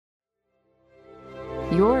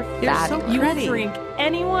You're fat. so You pretty. will drink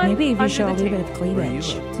anyone. Maybe if you under show a the little bit table. of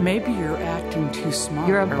cleavage. Maybe you're acting too smart.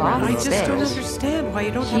 You're a around boss me. I just don't bitch. understand why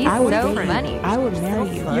you don't He's have a so boyfriend. funny. I would marry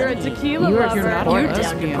you. You're a tequila You're lover. not a You're lesbian,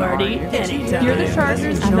 down to are party you? anytime. You're the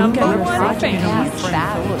Chargers' I don't number get your one project. fan. Yeah, Frank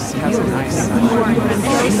fat. Phillips has a nice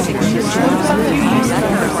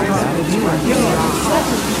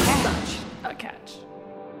A catch.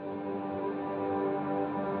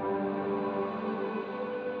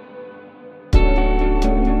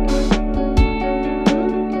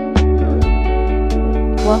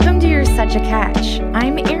 Welcome to You're Such a Catch.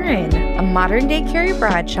 I'm Erin, a modern-day Carrie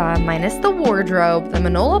Bradshaw minus the wardrobe, the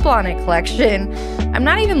Manola Blahnik collection. I'm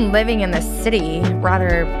not even living in the city,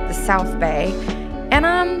 rather the South Bay. And,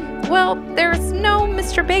 well, there's no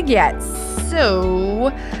Mr. Big yet,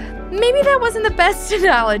 so maybe that wasn't the best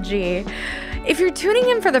analogy. If you're tuning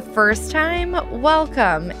in for the first time,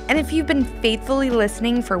 welcome. And if you've been faithfully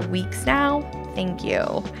listening for weeks now, thank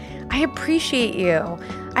you. I appreciate you.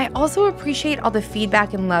 I also appreciate all the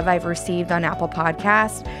feedback and love I've received on Apple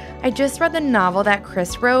Podcasts. I just read the novel that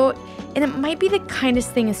Chris wrote, and it might be the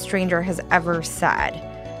kindest thing a stranger has ever said.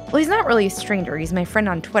 Well, he's not really a stranger. He's my friend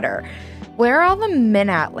on Twitter. Where are all the men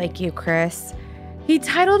at like you, Chris? He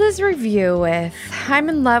titled his review with, I'm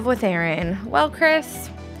in love with Erin. Well, Chris,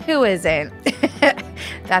 who isn't?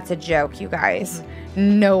 That's a joke, you guys.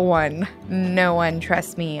 No one,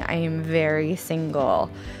 trust me, I am very single.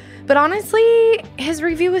 But honestly, his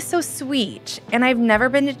review was so sweet, and I've never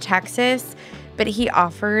been to Texas, but he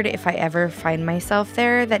offered if I ever find myself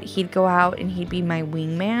there that he'd go out and he'd be my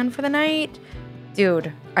wingman for the night.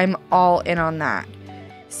 Dude, I'm all in on that.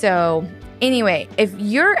 So anyway, if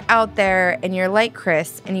you're out there and you're like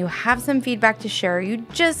Chris and you have some feedback to share, you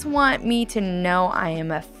just want me to know I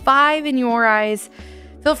am a 5 in your eyes,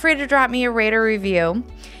 feel free to drop me a rate or review.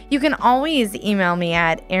 You can always email me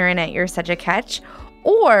at Erin@YourSuchACatch,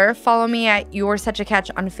 or follow me at You're Such a Catch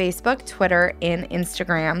on Facebook, Twitter, and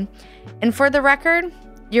Instagram. And for the record,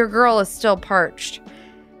 your girl is still parched.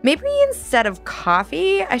 Maybe instead of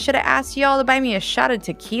coffee, I should have asked y'all to buy me a shot of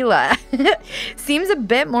tequila. Seems a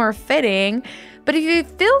bit more fitting. But if you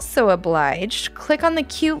feel so obliged, click on the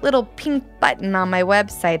cute little pink button on my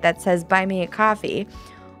website that says Buy Me a Coffee,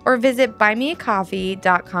 or visit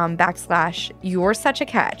buymeacoffee.com/You're Such a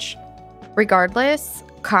Catch. Regardless,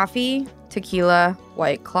 coffee, tequila,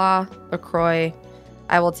 White Claw, LaCroix,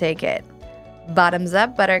 I will take it. Bottoms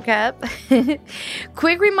up, Buttercup.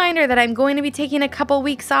 Quick reminder that I'm going to be taking a couple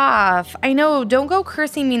weeks off. I know, don't go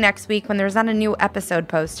cursing me next week when there's not a new episode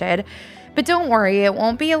posted. But don't worry, it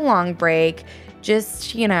won't be a long break.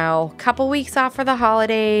 Just, couple weeks off for the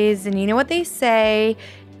holidays. And you know what they say?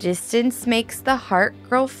 Distance makes the heart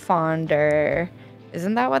grow fonder.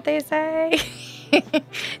 Isn't that what they say?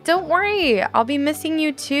 Don't worry, I'll be missing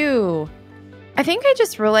you too. I think I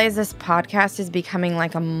just realized this podcast is becoming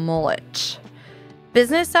like a mullet.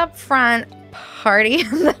 Business up front, party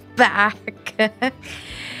in the back.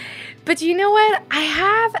 But you know what? I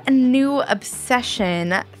have a new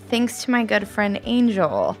obsession thanks to my good friend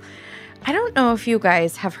Angel. I don't know if you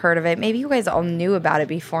guys have heard of it. Maybe you guys all knew about it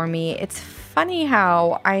before me. It's funny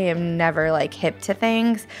how I am never like hip to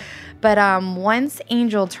things. But once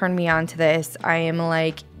Angel turned me on to this, I am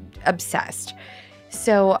like obsessed.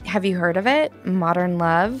 So have you heard of it? Modern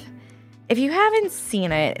Love? If you haven't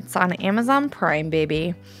seen it, it's on Amazon Prime,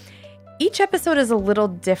 baby. Each episode is a little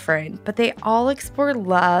different, but they all explore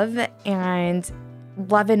love and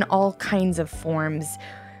love in all kinds of forms.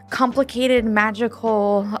 Complicated,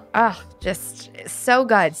 magical, just so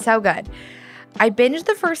good, so good. I binged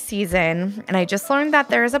the first season, and I just learned that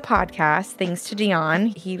there is a podcast, thanks to Dion.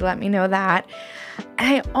 He let me know that. And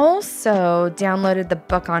I also downloaded the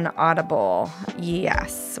book on Audible.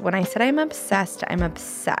 Yes, when I said I'm obsessed, I'm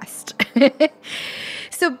obsessed.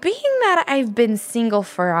 So being that I've been single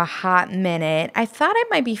for a hot minute, I thought it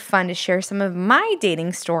might be fun to share some of my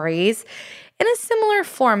dating stories in a similar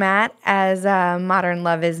format as Modern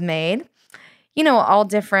Love is made. All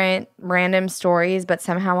different random stories, but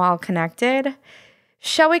somehow all connected.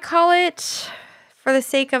 Shall we call it, for the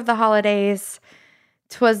sake of the holidays,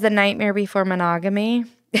 'Twas the Nightmare Before Monogamy?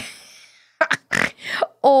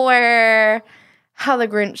 Or How the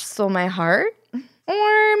Grinch Stole My Heart?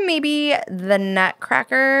 Or maybe The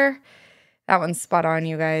Nutcracker? That one's spot on,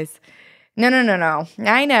 you guys. No.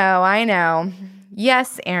 I know.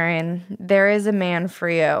 Yes, Erin, there is a man for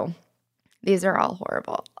you. These are all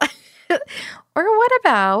horrible. Or what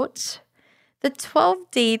about the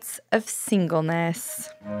 12 Dates of Singleness?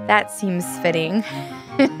 That seems fitting.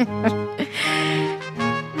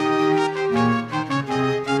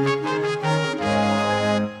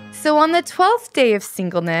 So on the 12th day of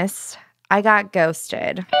singleness, I got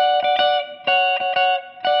ghosted.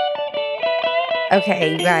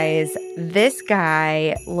 Okay, you guys, this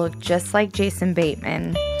guy looked just like Jason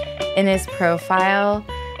Bateman in his profile.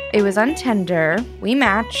 It was on Tinder. We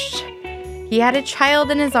matched. He had a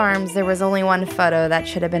child in his arms. There was only one photo. That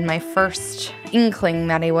should have been my first inkling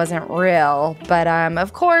that he wasn't real. But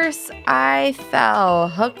of course, I fell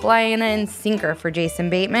hook, line, and sinker for Jason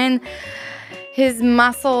Bateman. His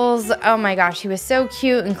muscles, oh my gosh, he was so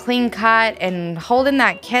cute and clean cut, and holding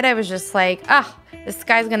that kid, I was just like, this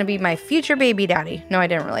guy's gonna be my future baby daddy. No, I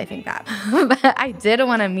didn't really think that, but I did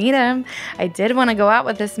want to meet him. I did want to go out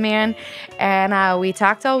with this man, and we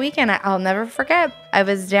talked all weekend. I'll never forget. I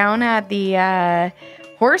was down at the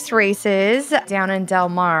horse races down in Del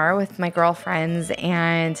Mar with my girlfriends,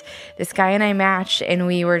 and this guy and I matched, and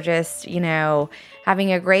we were just,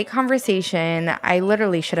 having a great conversation. I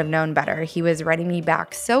literally should have known better. He was writing me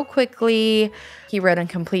back so quickly. He wrote in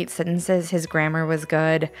complete sentences. His grammar was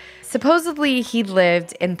good. Supposedly, he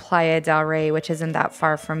lived in Playa del Rey, which isn't that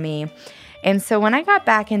far from me. And so when I got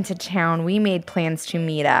back into town, we made plans to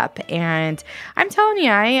meet up. And I'm telling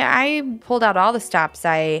you, I pulled out all the stops.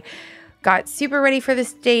 I got super ready for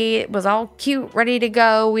this date, was all cute, ready to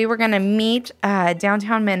go. We were going to meet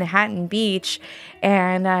downtown Manhattan Beach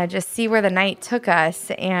and just see where the night took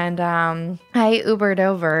us. And I Ubered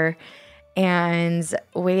over and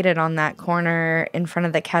waited on that corner in front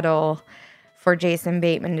of the kettle for Jason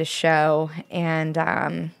Bateman to show. And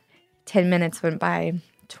 10 minutes went by,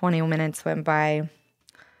 20 minutes went by.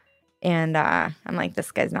 And I'm like,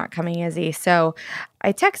 this guy's not coming, is he? So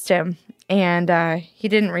I text him, and he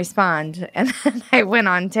didn't respond. And then I went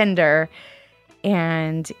on Tinder,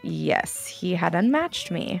 and yes, he had unmatched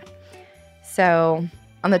me. So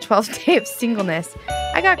on the 12th day of singleness,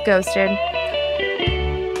 I got ghosted.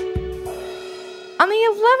 On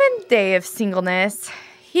the 11th day of singleness,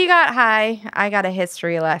 he got high. I got a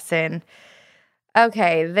history lesson.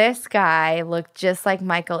 Okay, this guy looked just like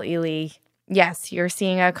Michael Ealy. Yes, you're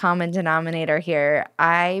seeing a common denominator here.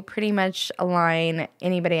 I pretty much align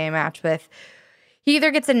anybody I match with. He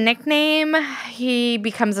either gets a nickname, he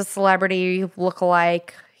becomes a celebrity lookalike,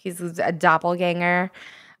 he's a doppelganger.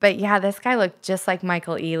 But yeah, this guy looked just like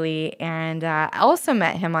Michael Ealy, and I also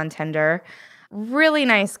met him on Tinder. Really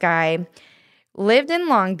nice guy. Lived in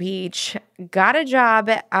Long Beach, got a job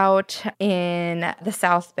out in the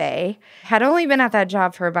South Bay. Had only been at that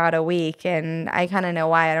job for about a week, and I kind of know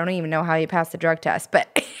why. I don't even know how he passed the drug test.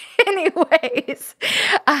 But anyways,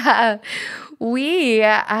 we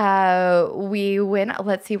went,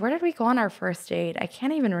 let's see, where did we go on our first date? I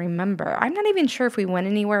can't even remember. I'm not even sure if we went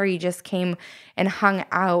anywhere. He just came and hung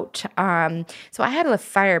out. So I had a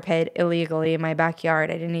fire pit illegally in my backyard.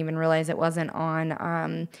 I didn't even realize it wasn't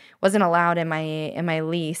allowed in my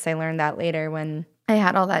lease. I learned that later when I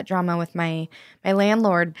had all that drama with my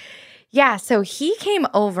landlord. Yeah, so he came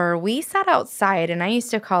over. We sat outside, and I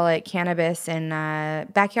used to call it cannabis and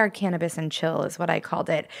backyard cannabis and chill is what I called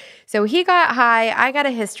it. So he got high. I got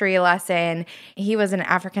a history lesson. He was an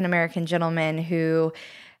African-American gentleman who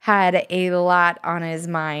had a lot on his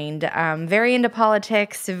mind, very into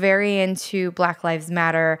politics, very into Black Lives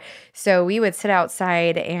Matter. So we would sit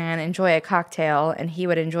outside and enjoy a cocktail, and he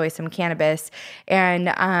would enjoy some cannabis.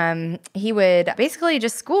 And he would basically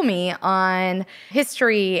just school me on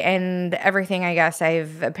history and everything. I guess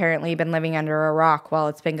I've apparently been living under a rock while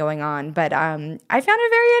it's been going on. But I found it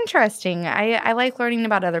very interesting. I like learning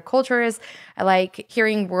about other cultures. I like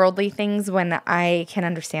hearing worldly things when I can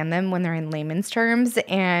understand them when they're in layman's terms.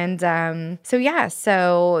 And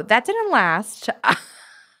so that didn't last.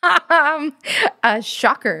 A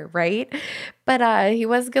shocker, right? But he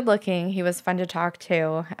was good looking. He was fun to talk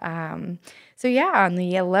to. On the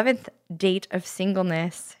 11th date of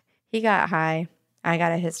singleness, he got high. I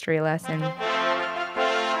got a history lesson.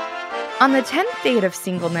 On the 10th date of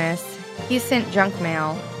singleness, he sent junk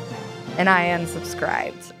mail, and I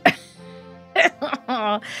unsubscribed.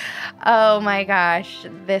 Oh my gosh,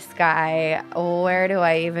 this guy, where do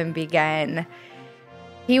I even begin?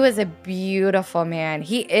 He was a beautiful man.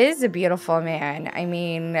 He is a beautiful man. I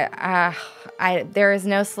mean, there is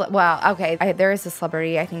no, there is a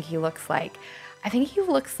celebrity I think he looks like. I think he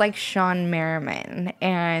looks like Shawn Merriman.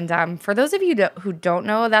 And for those of you who don't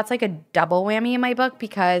know, that's like a double whammy in my book,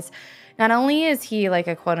 because not only is he like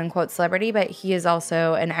a quote unquote celebrity, but he is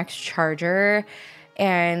also an ex-Charger.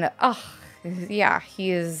 And yeah,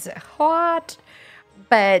 he is hot.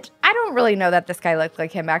 But I don't really know that this guy looked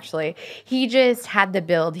like him, actually. He just had the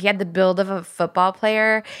build. He had the build of a football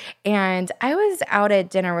player. And I was out at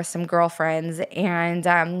dinner with some girlfriends, and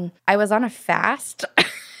I was on a fast.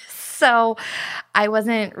 So I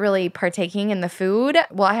wasn't really partaking in the food.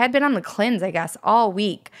 Well, I had been on the cleanse, I guess, all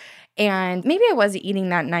week. And maybe I was eating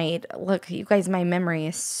that night. Look, you guys, my memory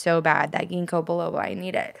is so bad. That ginkgo biloba, I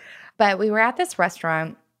need it. But we were at this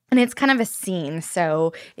restaurant. And it's kind of a scene.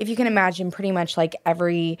 So if you can imagine, pretty much like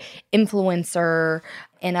every influencer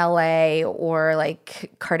in LA or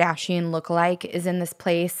like Kardashian lookalike is in this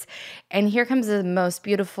place. And here comes the most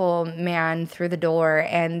beautiful man through the door.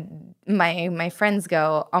 And my friends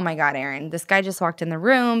go, "Oh my God, Erin, this guy just walked in the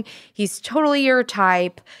room. He's totally your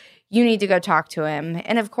type. You need to go talk to him."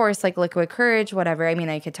 And of course, like liquid courage, whatever. I mean,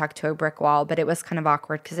 I could talk to a brick wall, but it was kind of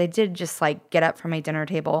awkward because I did just like get up from my dinner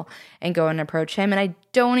table and go and approach him. And I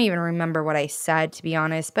don't even remember what I said, to be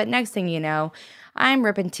honest. But next thing you know, I'm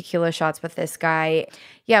ripping tequila shots with this guy.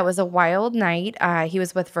 Yeah, it was a wild night. He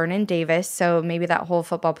was with Vernon Davis, so maybe that whole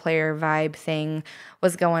football player vibe thing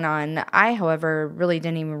was going on. I, however, really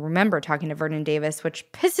didn't even remember talking to Vernon Davis,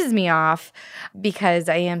 which pisses me off because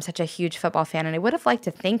I am such a huge football fan, and I would have liked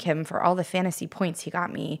to thank him for all the fantasy points he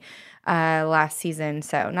got me last season.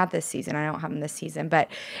 So not this season. I don't have him this season. But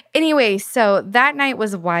anyway, so that night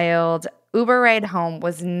was wild. Uber ride home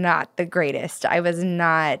was not the greatest. I was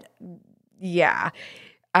not... Yeah.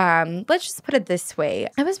 Let's just put it this way.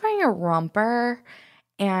 I was wearing a romper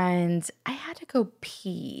and I had to go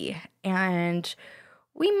pee, and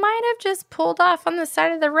we might have just pulled off on the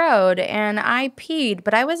side of the road and I peed,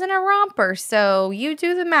 but I was in a romper. So you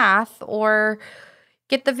do the math or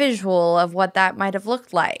get the visual of what that might have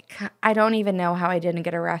looked like. I don't even know how I didn't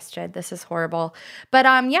get arrested. This is horrible. But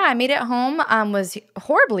yeah, I made it home, was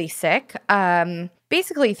horribly sick.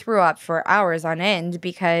 Basically threw up for hours on end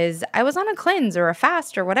because I was on a cleanse or a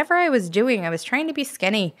fast or whatever I was doing. I was trying to be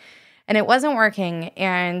skinny and it wasn't working.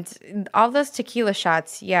 And all those tequila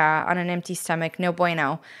shots, yeah, on an empty stomach, no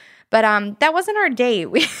bueno. But that wasn't our date.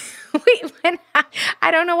 We went out.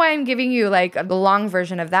 I don't know why I'm giving you like the long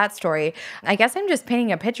version of that story. I guess I'm just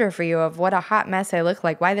painting a picture for you of what a hot mess I look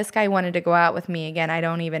like. Why this guy wanted to go out with me again, I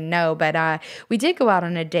don't even know. But we did go out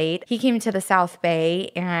on a date. He came to the South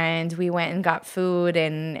Bay and we went and got food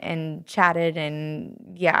and chatted,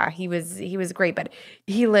 and yeah, he was great. But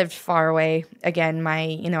he lived far away. Again,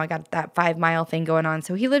 I got that 5-mile thing going on.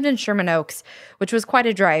 So he lived in Sherman Oaks, which was quite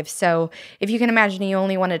a drive. So if you can imagine, he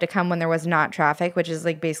only wanted to come when there was not traffic, which is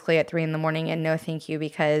like basically at 3 a.m, and no thank you,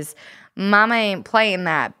 because mama ain't playing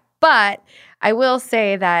that. But I will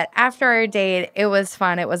say that after our date, it was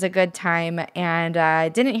fun. It was a good time, and I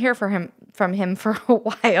didn't hear from him for a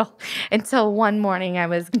while until one morning I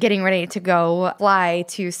was getting ready to go fly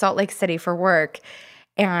to Salt Lake City for work.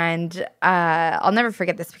 And I'll never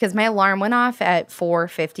forget this because my alarm went off at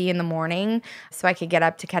 4:50 in the morning so I could get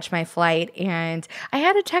up to catch my flight. And I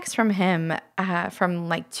had a text from him from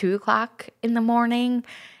like 2 o'clock in the morning,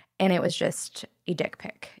 and it was just a dick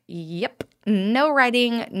pic. Yep. No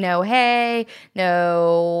writing, no hey,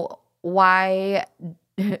 no why,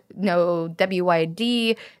 no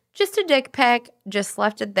WYD, just a dick pic, just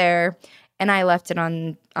left it there. And I left it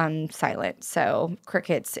on silent, so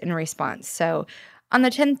crickets in response. So on the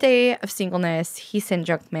 10th day of singleness, he sent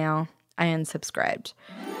junk mail. I unsubscribed.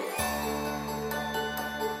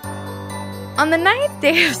 On the 9th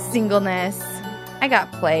day of singleness, I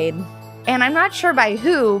got played. And I'm not sure by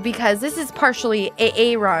who, because this is partially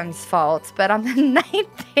Aaron's fault. But on the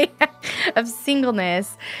 9th day of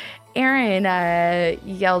singleness, Aaron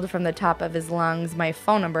yelled from the top of his lungs my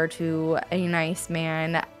phone number to a nice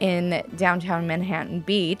man in downtown Manhattan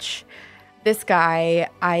Beach. This guy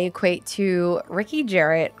I equate to Ricky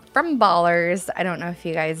Jarrett from Ballers. I don't know if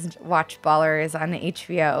you guys watch Ballers on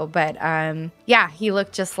HBO, but yeah, he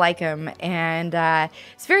looked just like him. And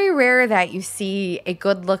it's very rare that you see a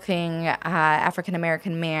good-looking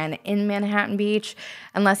African-American man in Manhattan Beach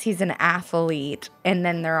unless he's an athlete, and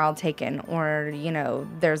then they're all taken, or,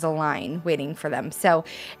 there's a line waiting for them. So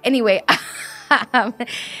anyway...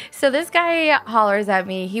 So this guy hollers at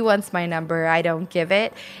me. He wants my number. I don't give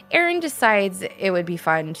it. Aaron decides it would be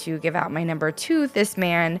fun to give out my number to this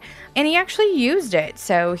man, and he actually used it.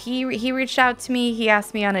 So he reached out to me. He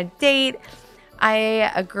asked me on a date. I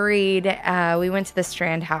agreed. We went to the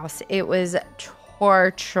Strand House. It was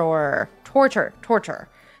torture.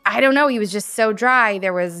 I don't know. He was just so dry.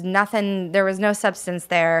 There was nothing. There was no substance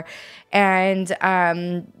there. And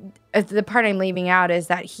the part I'm leaving out is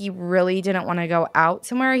that he really didn't want to go out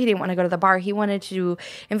somewhere. He didn't want to go to the bar. He wanted to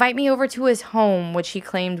invite me over to his home, which he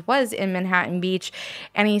claimed was in Manhattan Beach.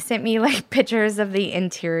 And he sent me like pictures of the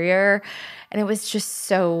interior. And it was just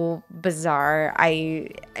so bizarre.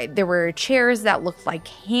 There were chairs that looked like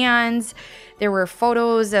hands. There were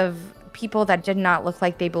photos of people that did not look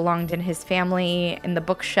like they belonged in his family in the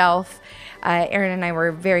bookshelf. Aaron and I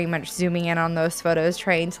were very much zooming in on those photos,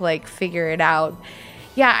 trying to like figure it out.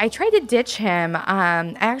 Yeah, I tried to ditch him.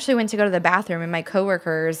 I actually went to go to the bathroom, and my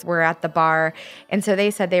coworkers were at the bar, and so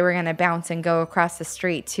they said they were going to bounce and go across the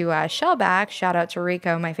street to Shellback. Shout out to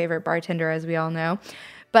Rico, my favorite bartender, as we all know.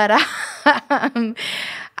 But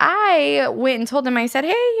I went and told them, I said,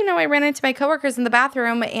 hey, I ran into my coworkers in the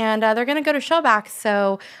bathroom, and they're going to go to Shellback,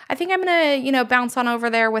 so I think I'm going to, bounce on over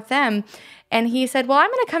there with them. And he said, well, I'm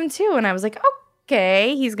going to come too. And I was like,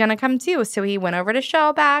 okay, he's going to come too. So he went over to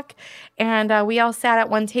Shellback, and we all sat at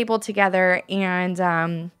one table together,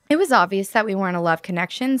 and it was obvious that we weren't a love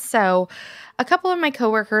connection. So a couple of my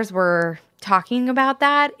coworkers were talking about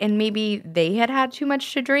that, and maybe they had had too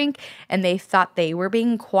much to drink, and they thought they were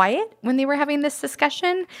being quiet when they were having this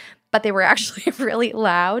discussion, but they were actually really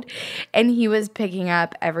loud, and he was picking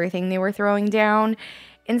up everything they were throwing down.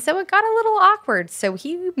 And so it got a little awkward. So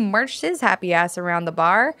he marched his happy ass around the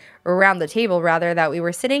bar, or around the table rather, that we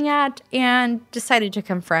were sitting at, and decided to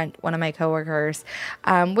confront one of my coworkers,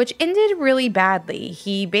 which ended really badly.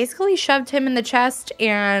 He basically shoved him in the chest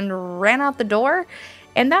and ran out the door,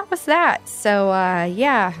 and that was that. So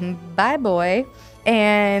yeah, bye boy.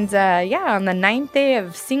 And yeah, on the 9th day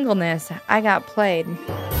of singleness, I got played.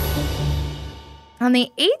 On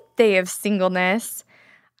the 8th day of singleness,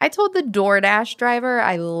 I told the DoorDash driver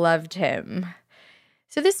I loved him.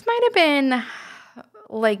 So this might have been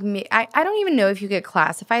like me. I don't even know if you could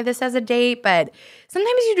classify this as a date, but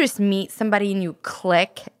sometimes you just meet somebody and you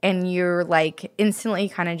click, and you're like instantly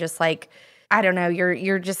kind of just like, I don't know,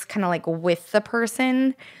 you're just kind of like with the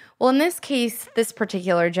person. Well, in this case, this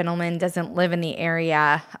particular gentleman doesn't live in the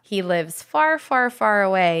area. He lives far, far, far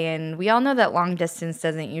away, and we all know that long distance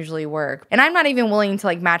doesn't usually work. And I'm not even willing to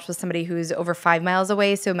like match with somebody who's over 5 miles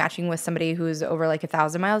away, so matching with somebody who's over like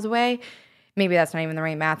 1,000 miles away, maybe that's not even the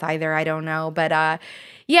right math either, I don't know. But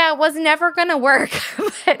yeah, it was never gonna work.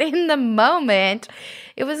 But in the moment,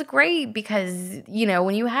 it was great because,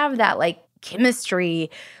 when you have that like chemistry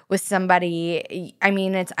with somebody, I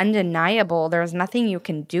mean, it's undeniable. There's nothing you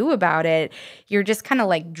can do about it. You're just kind of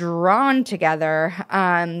like drawn together.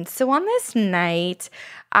 So on this night,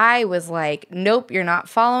 I was like, nope, you're not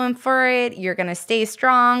following for it. You're going to stay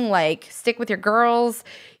strong, like stick with your girls,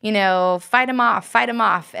 fight them off, fight them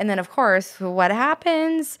off. And then of course, what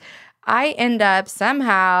happens? I end up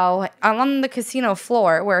somehow on the casino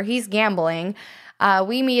floor where he's gambling.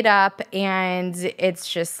 We meet up, and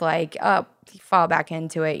it's just like, fall back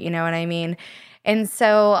into it, you know what I mean? And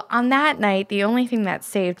so on that night, the only thing that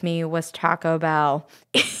saved me was Taco Bell.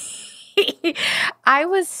 I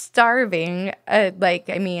was starving.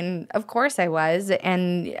 Of course I was.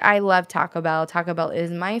 And I love Taco Bell. Taco Bell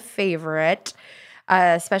is my favorite,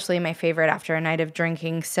 especially my favorite after a night of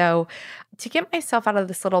drinking. So to get myself out of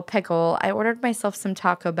this little pickle, I ordered myself some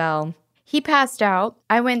Taco Bell. He passed out.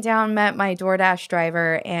 I went down, met my DoorDash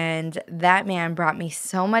driver, and that man brought me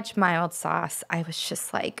so much mild sauce. I was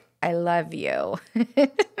just like, I love you.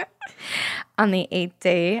 On the 8th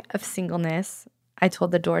day of singleness, I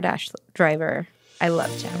told the DoorDash driver I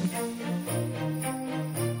loved him.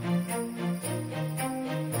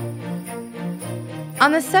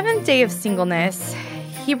 On the 7th day of singleness,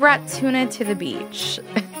 he brought tuna to the beach.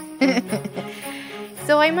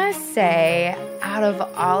 So I must say, out of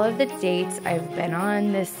all of the dates I've been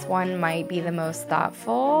on, this one might be the most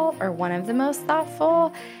thoughtful, or one of the most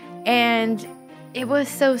thoughtful, and it was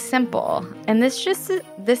so simple. And this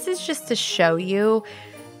is just to show you,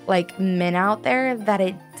 like, men out there, that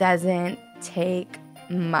it doesn't take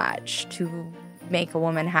much to make a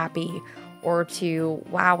woman happy or to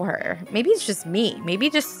wow her. Maybe it's just me. Maybe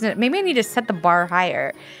I need to set the bar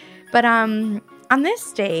higher. But on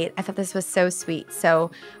this date, I thought this was so sweet.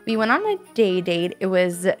 So we went on a day date. It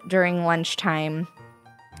was during lunchtime.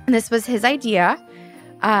 And this was his idea.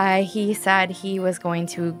 He said he was going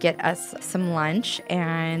to get us some lunch,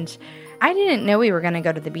 and I didn't know we were going to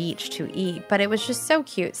go to the beach to eat, but it was just so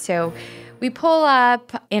cute. So we pull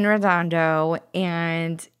up in Redondo,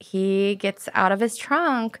 and he gets out of his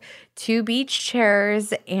trunk 2 beach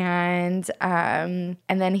chairs, and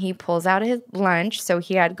then he pulls out his lunch. So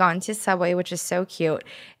he had gone to Subway, which is so cute,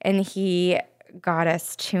 and he got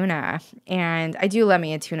us tuna. And I do love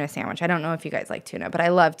me a tuna sandwich. I don't know if you guys like tuna, but I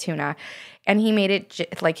love tuna. And he made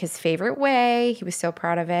it like his favorite way. He was so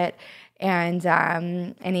proud of it. And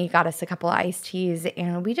he got us a couple of iced teas,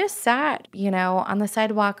 and we just sat, on the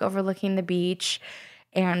sidewalk overlooking the beach,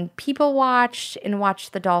 and people watched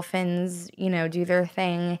the dolphins, do their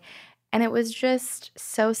thing. And it was just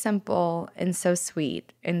so simple and so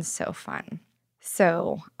sweet and so fun.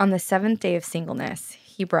 So on the 7th day of singleness,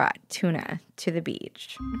 he brought tuna to the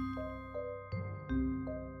beach.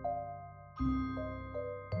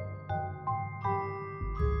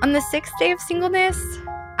 On the 6th day of singleness,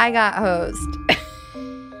 I got hosed.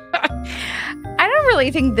 I don't really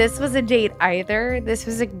think this was a date either. This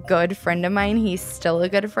was a good friend of mine. He's still a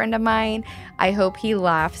good friend of mine. I hope he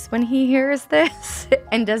laughs when he hears this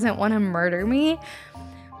and doesn't want to murder me.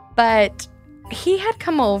 But he had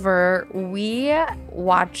come over. We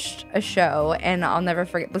watched a show, and I'll never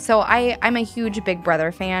forget. So I'm a huge Big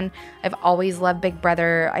Brother fan. I've always loved Big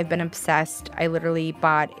Brother. I've been obsessed. I literally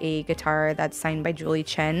bought a guitar that's signed by Julie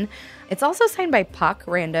Chen. It's also signed by Puck,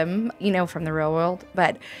 random, from the real world.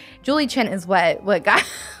 But Julie Chen is what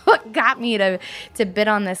got me to bid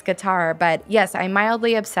on this guitar. But yes, I'm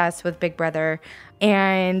mildly obsessed with Big Brother.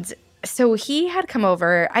 And so he had come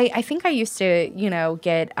over. I think I used to,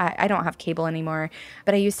 get, I don't have cable anymore,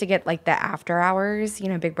 but I used to get like the after hours,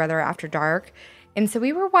 Big Brother After Dark. And so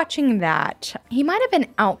we were watching that. He might have been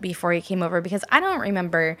out before he came over because I don't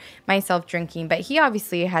remember myself drinking, but he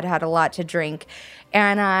obviously had a lot to drink.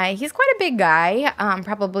 And he's quite a big guy,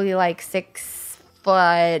 probably like 6',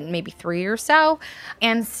 maybe 3 or so.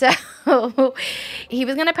 And so he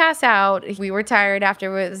was going to pass out. We were tired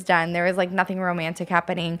after it was done. There was like nothing romantic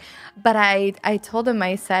happening. But I told him,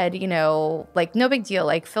 I said, like, no big deal.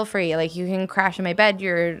 Like, feel free. Like, you can crash in my bed.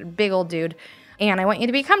 You're a big old dude. And I want you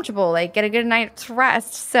to be comfortable, like get a good night's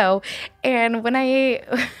rest. So, and when I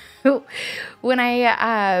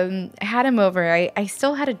had him over, I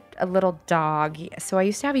still had a little dog. So I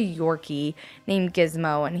used to have a Yorkie named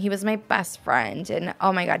Gizmo, and he was my best friend. And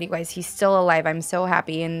oh my God, you guys, he's still alive. I'm so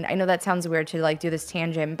happy. And I know that sounds weird to like do this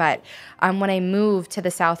tangent, but when I moved to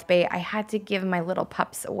the South Bay, I had to give my little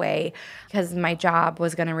pups away because my job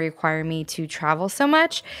was going to require me to travel so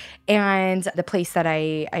much. And the place that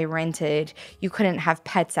I rented, you couldn't have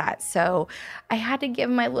pets at. So I had to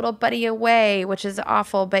give my little buddy away, which is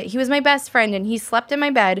awful. But he was my best friend, and he slept in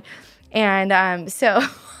my bed. And so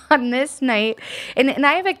on this night, and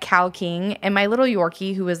I have a Cow King, and my little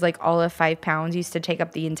Yorkie, who was like all of 5 pounds, used to take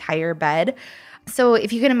up the entire bed. So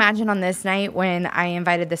if you can imagine on this night when I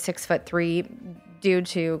invited the 6'3" dude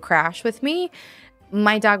to crash with me,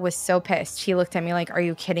 my dog was so pissed. He looked at me like, "Are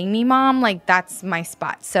you kidding me, Mom? Like, that's my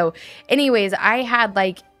spot." So anyways, I had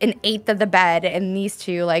like an eighth of the bed, and these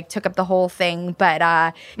two like took up the whole thing. But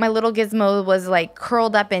my little Gizmo was like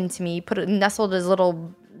curled up into me, nestled his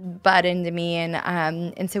little butt into me,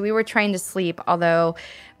 and so we were trying to sleep, although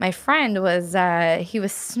my friend was he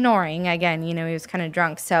was snoring again. He was kind of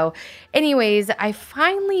drunk. So anyways, I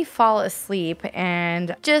finally fall asleep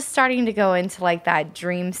and just starting to go into like that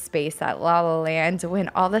dream space, that La La Land, when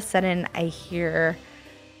all of a sudden I hear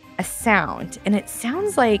a sound, and it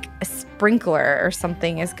sounds like a sprinkler or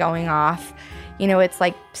something is going off. It's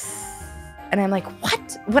like psst. And I'm like,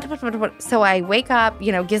 what? So I wake up,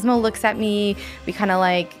 Gizmo looks at me. We kind of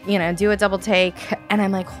like, do a double take. And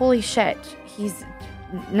I'm like, holy shit, he's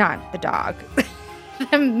not the dog.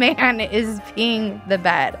 The man is peeing the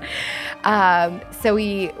bed. So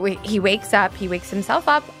he wakes up. He wakes himself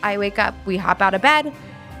up. I wake up. We hop out of bed.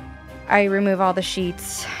 I remove all the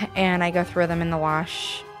sheets, and I go throw them in the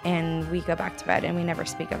wash. And we go back to bed, and we never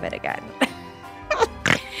speak of it again.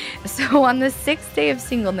 So on the 6th day of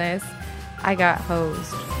singleness, I got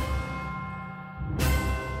hosed.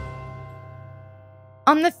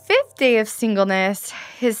 On the 5th day of singleness,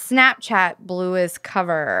 his Snapchat blew his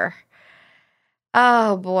cover.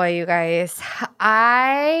 Oh boy, you guys.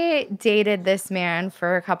 I dated this man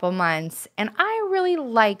for a couple months, and I really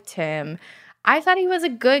liked him. I thought he was a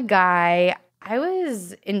good guy. I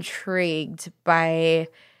was intrigued by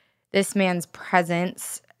this man's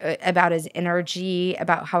presence, about his energy,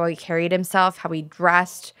 about how he carried himself, how he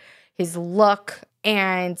dressed, his look,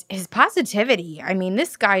 and his positivity. I mean,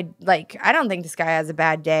 this guy, like, I don't think this guy has a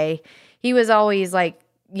bad day. He was always like,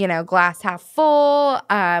 glass half full,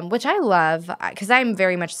 which I love because I'm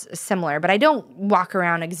very much similar, but I don't walk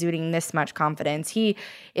around exuding this much confidence. He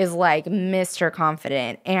is like Mr.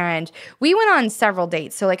 Confident. And we went on several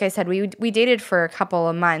dates. So like I said, we dated for a couple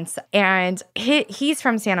of months, and he's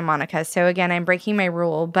from Santa Monica. So again, I'm breaking my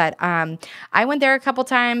rule, but I went there a couple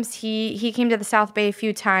times. He came to the South Bay a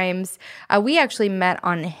few times. We actually met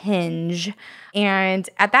on Hinge. And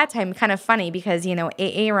at that time, kind of funny because,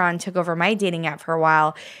 Aaron took over my dating app for a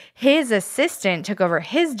while. His assistant took over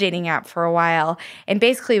his dating app for a while and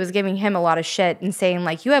basically was giving him a lot of shit and saying,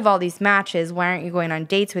 like, you have all these matches. Why aren't you going on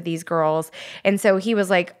dates with these girls? And so he was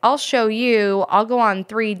like, I'll show you. I'll go on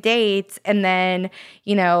 3 dates. And then,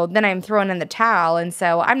 then I'm throwing in the towel. And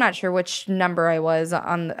so I'm not sure which number I was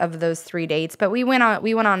on of those 3 dates, but we went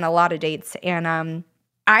on a lot of dates. And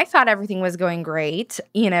I thought everything was going great.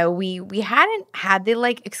 We hadn't had the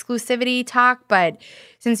like exclusivity talk, but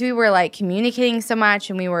since we were like communicating so much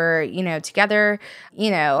and we were, together,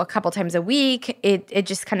 a couple times a week, it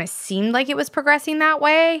just kind of seemed like it was progressing that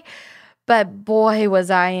way. But boy,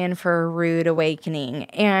 was I in for a rude awakening.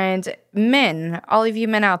 And men, all of you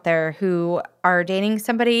men out there who are dating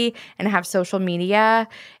somebody and have social media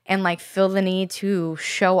and like feel the need to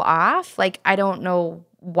show off, like I don't know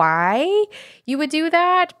why you would do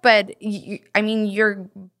that, but you're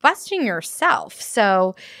busting yourself.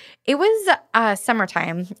 So it was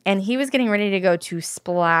summertime and he was getting ready to go to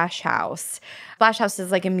Splash House. Splash House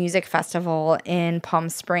is like a music festival in Palm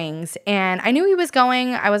Springs. And I knew he was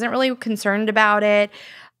going. I wasn't really concerned about it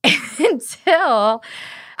until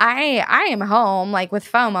I am home, like with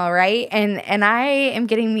FOMO, right? And I am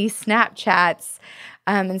getting these Snapchats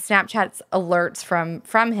and Snapchat's alerts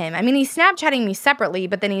from him. I mean, he's Snapchatting me separately,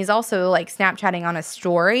 but then he's also like Snapchatting on a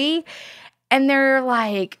story. And there are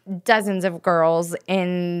like dozens of girls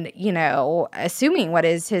in, assuming what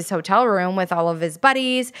is his hotel room with all of his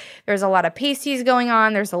buddies. There's a lot of pasties going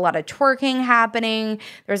on. There's a lot of twerking happening.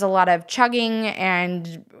 There's a lot of chugging,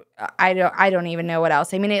 and I don't even know what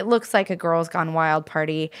else. I mean, it looks like a girls gone wild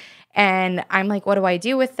party. And I'm like, what do I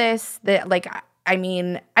do with this? I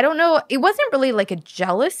don't know. It wasn't really like a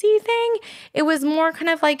jealousy thing. It was more kind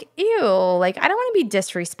of like, ew, like I don't want to be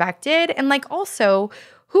disrespected. And like also,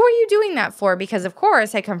 who are you doing that for? Because of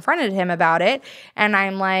course I confronted him about it, and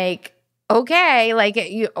I'm like, okay, like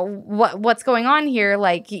what's going on here?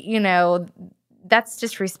 Like, that's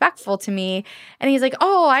disrespectful to me. And he's like,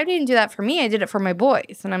 oh, I didn't do that for me. I did it for my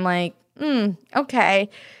boys. And I'm like, okay.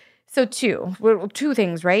 So two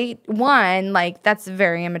things, right? One, like that's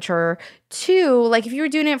very immature. Two, like if you were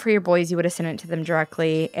doing it for your boys, you would have sent it to them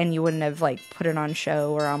directly and you wouldn't have like put it on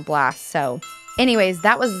show or on blast. So anyways,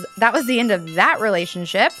 that was the end of that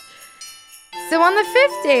relationship. So on the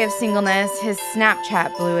 5th day of singleness, his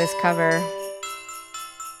Snapchat blew his cover.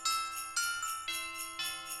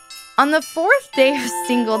 On the 4th day of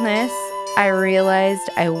singleness, I realized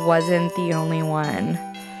I wasn't the only one.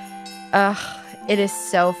 Ugh. It is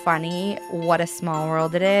so funny what a small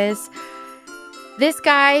world it is. This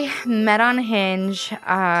guy met on Hinge,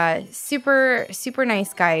 super, super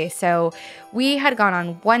nice guy. So we had gone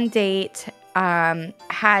on one date,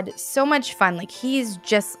 had so much fun. Like he was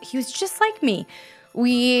just like me.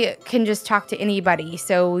 We can just talk to anybody.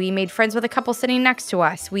 So we made friends with a couple sitting next to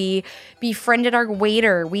us. We befriended our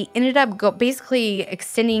waiter. We ended up basically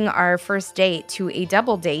extending our first date to a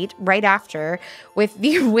double date right after with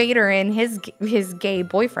the waiter and his gay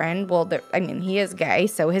boyfriend. Well, he is gay,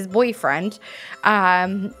 so his boyfriend,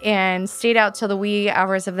 and stayed out till the wee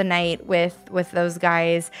hours of the night with those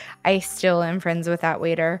guys. I still am friends with that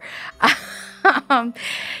waiter.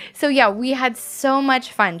 So yeah, we had so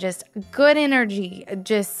much fun, just good energy,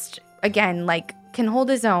 just again, like can hold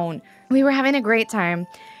his own. We were having a great time.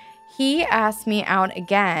 He asked me out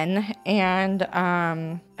again, and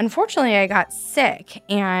unfortunately I got sick.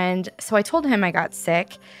 And so I told him I got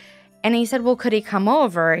sick, and he said, well, could he come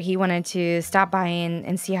over? He wanted to stop by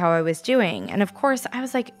and see how I was doing. And of course I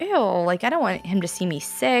was like, ew, like I don't want him to see me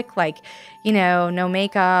sick, like, no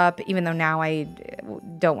makeup, even though now I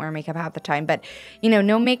don't wear makeup half the time, but,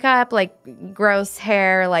 no makeup, like gross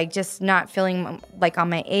hair, like just not feeling like on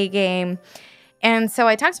my A game. And so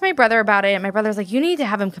I talked to my brother about it, and my brother's like, you need to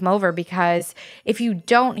have him come over because if you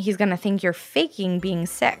don't, he's going to think you're faking being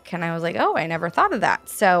sick. And I was like, oh, I never thought of that.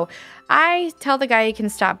 So I tell the guy he can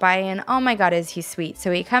stop by, and oh my God, is he sweet. So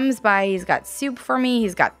he comes by, he's got soup for me,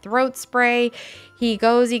 he's got throat spray. He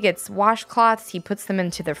goes, he gets washcloths, he puts them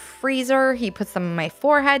into the freezer, he puts them on my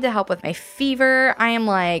forehead to help with my fever. I am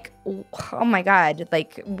like, oh my God,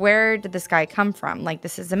 like where did this guy come from? Like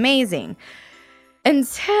this is amazing.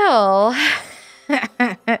 Until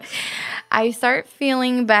I start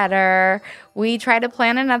feeling better. We try to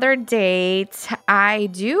plan another date. I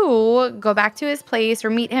do go back to his place or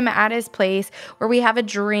meet him at his place where we have a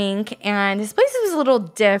drink, and his place was a little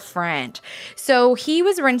different. So he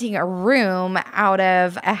was renting a room out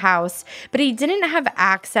of a house, but he didn't have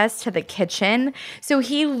access to the kitchen. So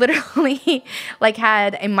he literally like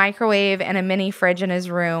had a microwave and a mini fridge in his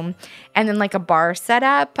room, and then like a bar set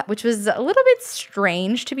up, which was a little bit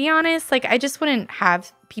strange, to be honest. Like I just wouldn't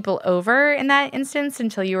have people over in that instance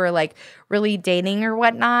until you were like really dating or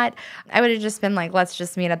whatnot. I would have just been like, let's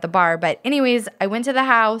just meet at the bar. But anyways, I went to the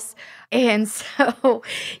house, and so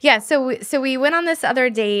yeah, so we went on this other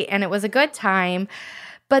date, and it was a good time.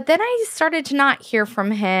 But then I started to not hear from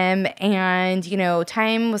him, and,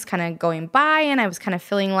 time was kind of going by, and I was kind of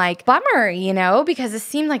feeling like bummer, because it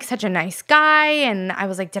seemed like such a nice guy, and I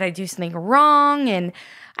was like, did I do something wrong? And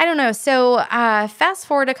I don't know. So fast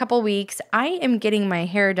forward a couple weeks, I am getting my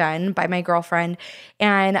hair done by my girlfriend,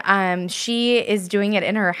 and she is doing it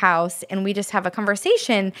in her house, and we just have a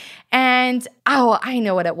conversation, and I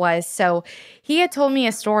know what it was. So he had told me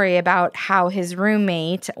a story about how his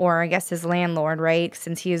roommate, or I guess his landlord, right,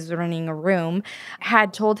 since he was running a room,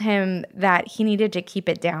 had told him that he needed to keep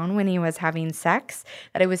it down when he was having sex,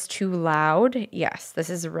 that it was too loud. Yes, this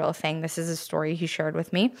is a real thing. This is a story he shared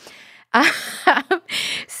with me.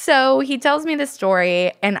 So he tells me the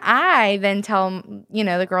story, and I then tell,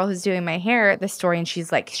 the girl who's doing my hair the story, and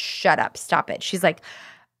she's like, shut up, stop it. She's like,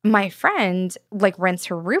 my friend rents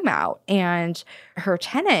her room out, and her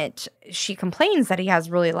tenant, she complains that he has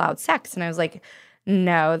really loud sex. And I was like,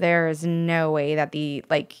 no, there is no way that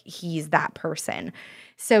he's that person.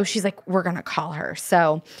 So she's like, we're going to call her.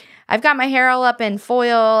 So I've got my hair all up in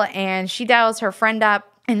foil, and she dials her friend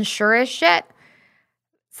up, and sure as shit,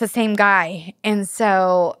 it's the same guy. And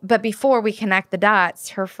so, but before we connect the dots,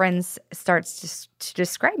 her friend starts to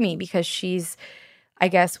describe me, because she's, I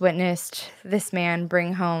guess, witnessed this man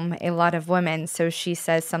bring home a lot of women. So she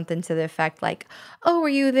says something to the effect like, oh, were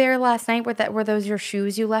you there last night? Were those your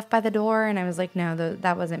shoes you left by the door? And I was like, no,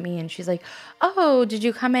 that wasn't me. And she's like, oh, did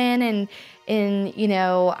you come in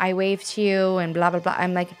and I waved to you and blah, blah, blah.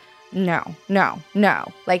 I'm like, no. No.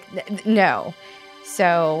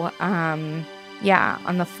 So, yeah,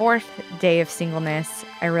 on the 4th day of singleness,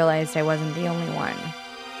 I realized I wasn't the only one.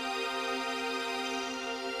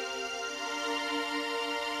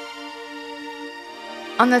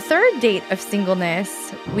 On the 3rd date of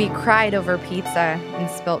singleness, we cried over pizza and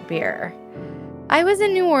spilt beer. I was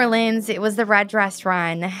in New Orleans. It was the Red Dress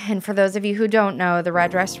Run. And for those of you who don't know, the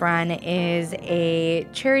Red Dress Run is a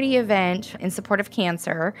charity event in support of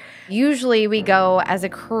cancer. Usually we go as a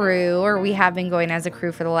crew, or we have been going as a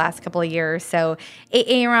crew for the last couple of years. So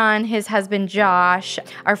Aaron, his husband Josh,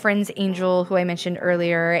 our friends Angel, who I mentioned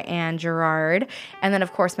earlier, and Gerard, and then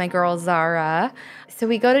of course my girl Zara. So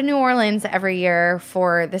we go to New Orleans every year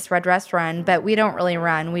for this Red Dress Run, but we don't really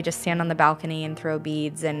run. We just stand on the balcony and throw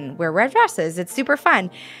beads and wear red dresses. It's super fun.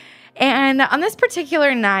 And on this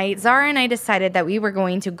particular night, Zara and I decided that we were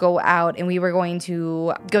going to go out and we were going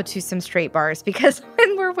to go to some straight bars, because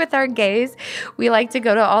when we're with our gays, we like to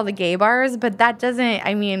go to all the gay bars, but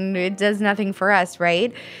it does nothing for us,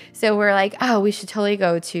 right? So we're like, oh, we should totally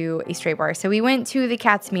go to a straight bar. So we went to the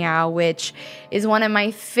Cat's Meow, which is one of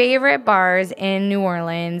my favorite bars in New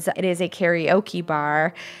Orleans. It is a karaoke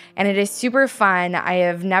bar, and it is super fun. I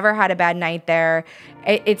have never had a bad night there.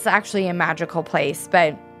 It's actually a magical place,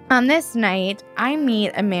 but on this night, I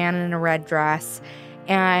meet a man in a red dress,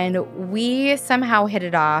 and we somehow hit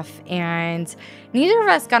it off, and neither of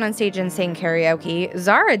us got on stage and sang karaoke.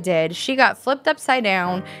 Zara did. She got flipped upside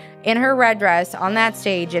down in her red dress on that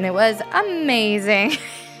stage, and it was amazing.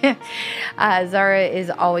 Zara is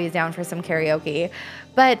always down for some karaoke.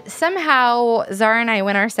 But somehow, Zara and I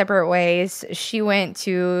went our separate ways. She went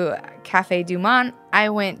to Cafe Du Monde. I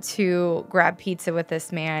went to grab pizza with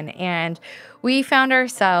this man, and we found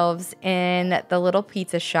ourselves in the little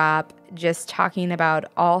pizza shop just talking about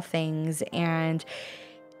all things. And,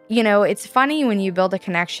 it's funny when you build a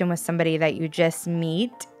connection with somebody that you just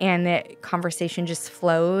meet and the conversation just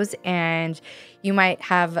flows, and you might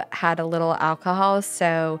have had a little alcohol,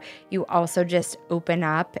 so you also just open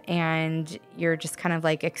up and you're just kind of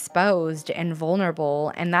exposed and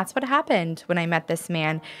vulnerable. And that's what happened when I met this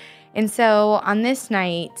man. And so on this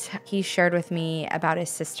night, he shared with me about his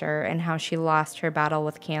sister and how she lost her battle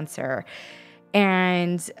with cancer.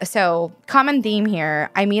 And so, common theme here,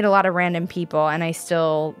 I meet a lot of random people, and I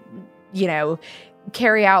still,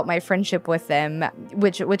 carry out my friendship with them,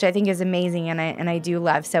 which I think is amazing, and I do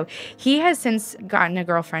love. So he has since gotten a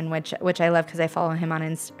girlfriend, which I love because I follow him on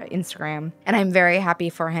Instagram, and I'm very happy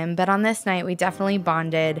for him. But on this night, we definitely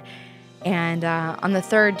bonded. And on the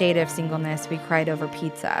 3rd date of singleness, we cried over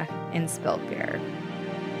pizza and spilled beer.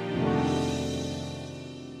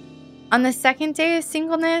 On the 2nd day of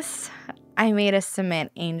singleness, I made a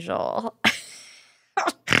cement angel.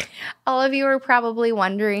 All of you are probably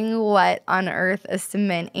wondering what on earth a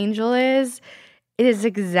cement angel is. It is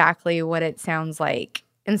exactly what it sounds like.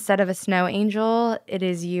 Instead of a snow angel, it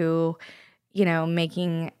is you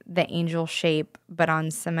making the angel shape, but on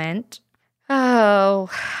cement. Oh,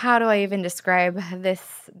 how do I even describe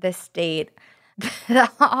this date?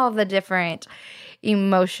 All the different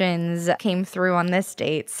emotions came through on this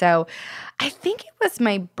date. So I think it was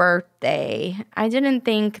my birthday. I didn't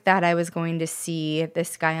think that I was going to see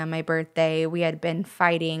this guy on my birthday. We had been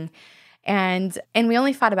fighting and we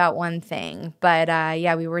only fought about one thing. But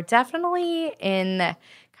yeah, we were definitely in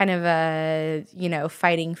kind of a,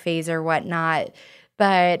 fighting phase or whatnot.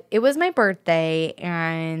 But it was my birthday,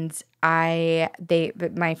 and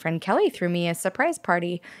my friend Kelly threw me a surprise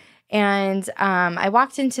party. And I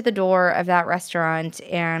walked into the door of that restaurant,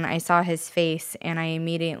 and I saw his face, and I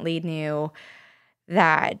immediately knew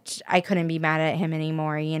that I couldn't be mad at him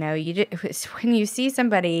anymore. When you see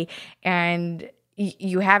somebody and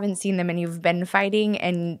you haven't seen them and you've been fighting,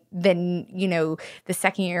 and then, the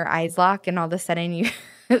second your eyes lock and all of a sudden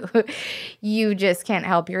you just can't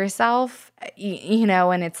help yourself,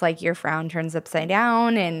 and it's like your frown turns upside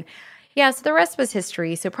down. And yeah, so the rest was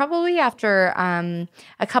history. So probably after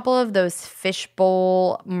a couple of those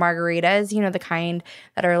fishbowl margaritas, the kind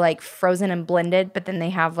that are like frozen and blended, but then they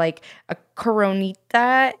have like a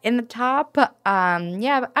coronita in the top.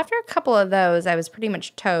 Yeah, after a couple of those, I was pretty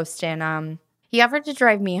much toast. And he offered to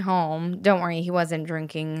drive me home. Don't worry, he wasn't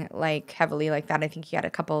drinking like heavily like that. I think he had a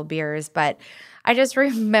couple of beers, but I just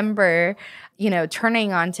remember,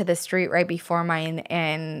 turning onto the street right before mine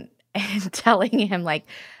and telling him like,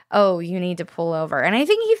 oh, you need to pull over. And I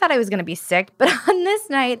think he thought I was going to be sick. But on this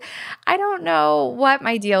night, I don't know what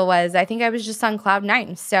my deal was. I think I was just on cloud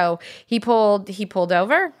nine. So he pulled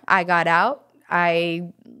over. I got out.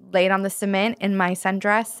 I laid on the cement in my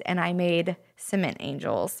sundress, and I made cement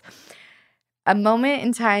angels. A moment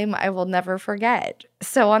in time I will never forget.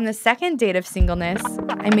 So on the second date of singleness,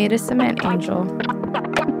 I made a cement angel.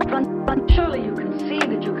 Surely you can see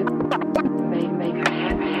that you can make her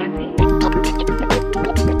happy.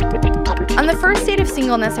 On the first date of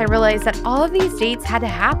singleness, I realized that all of these dates had to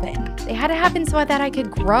happen. They had to happen so that I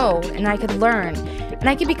could grow and I could learn and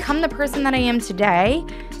I could become the person that I am today,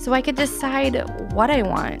 so I could decide what I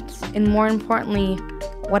want and, more importantly,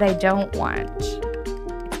 what I don't want.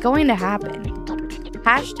 It's going to happen.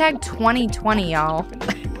 Hashtag 2020, y'all.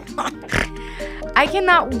 I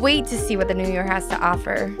cannot wait to see what the new year has to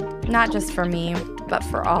offer. Not just for me, but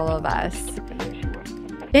for all of us.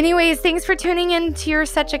 Anyways, thanks for tuning in to You're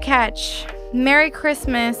Such a Catch. Merry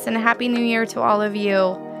Christmas and Happy New Year to all of you.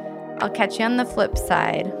 I'll catch you on the flip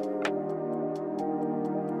side.